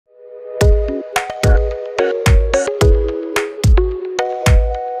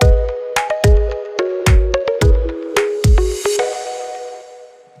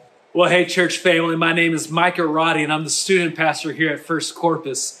Well, hey, church family, my name is Micah Roddy, and I'm the student pastor here at First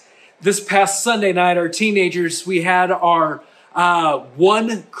Corpus. This past Sunday night, our teenagers, we had our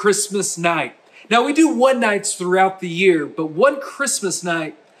one Christmas night. Now, we do one nights throughout the year, but one Christmas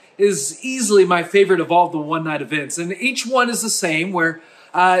night is easily my favorite of all the one-night events. And each one is the same, where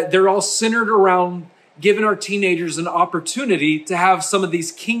they're all centered around giving our teenagers an opportunity to have some of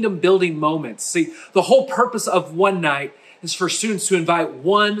these kingdom-building moments. See, the whole purpose of one night is for students to invite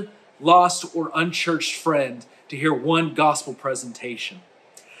one lost or unchurched friend to hear one gospel presentation.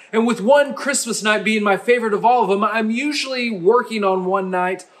 And with one Christmas night being my favorite of all of them, I'm usually working on one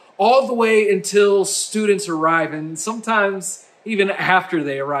night all the way until students arrive, and sometimes even after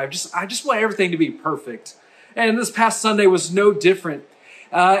they arrive. I just want everything to be perfect. And this past Sunday was no different.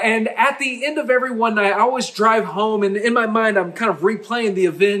 And at the end of every one night, I always drive home, and in my mind, I'm kind of replaying the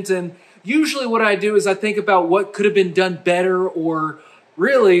event. And usually what I do is I think about what could have been done better, or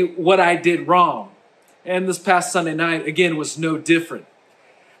really what I did wrong. And this past Sunday night, again, was no different.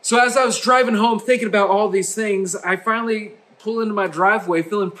 So as I was driving home thinking about all these things, I finally pull into my driveway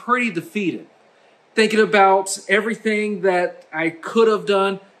feeling pretty defeated, thinking about everything that I could have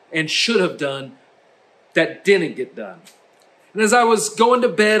done and should have done that didn't get done. And as I was going to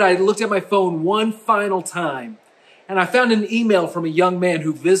bed, I looked at my phone one final time, and I found an email from a young man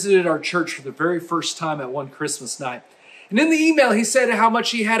who visited our church for the very first time at one Christmas night. And in the email, he said how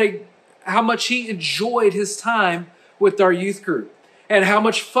much he enjoyed his time with our youth group and how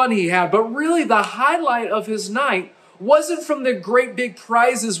much fun he had. But really, the highlight of his night wasn't from the great big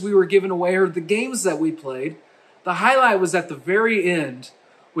prizes we were giving away or the games that we played. The highlight was at the very end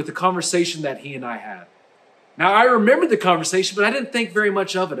with the conversation that he and I had. Now, I remembered the conversation, but I didn't think very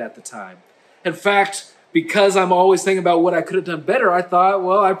much of it at the time. In fact, because I'm always thinking about what I could have done better, I thought,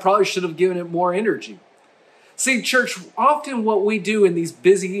 well, I probably should have given it more energy. See, church, often what we do in these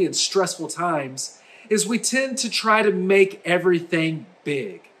busy and stressful times is we tend to try to make everything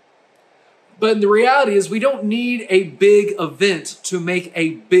big. But the reality is we don't need a big event to make a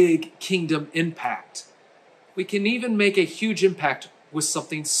big kingdom impact. We can even make a huge impact with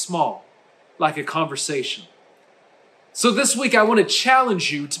something small, like a conversation. So this week, I want to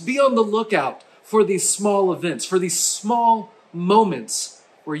challenge you to be on the lookout for these small events, for these small moments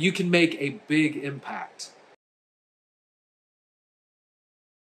where you can make a big impact.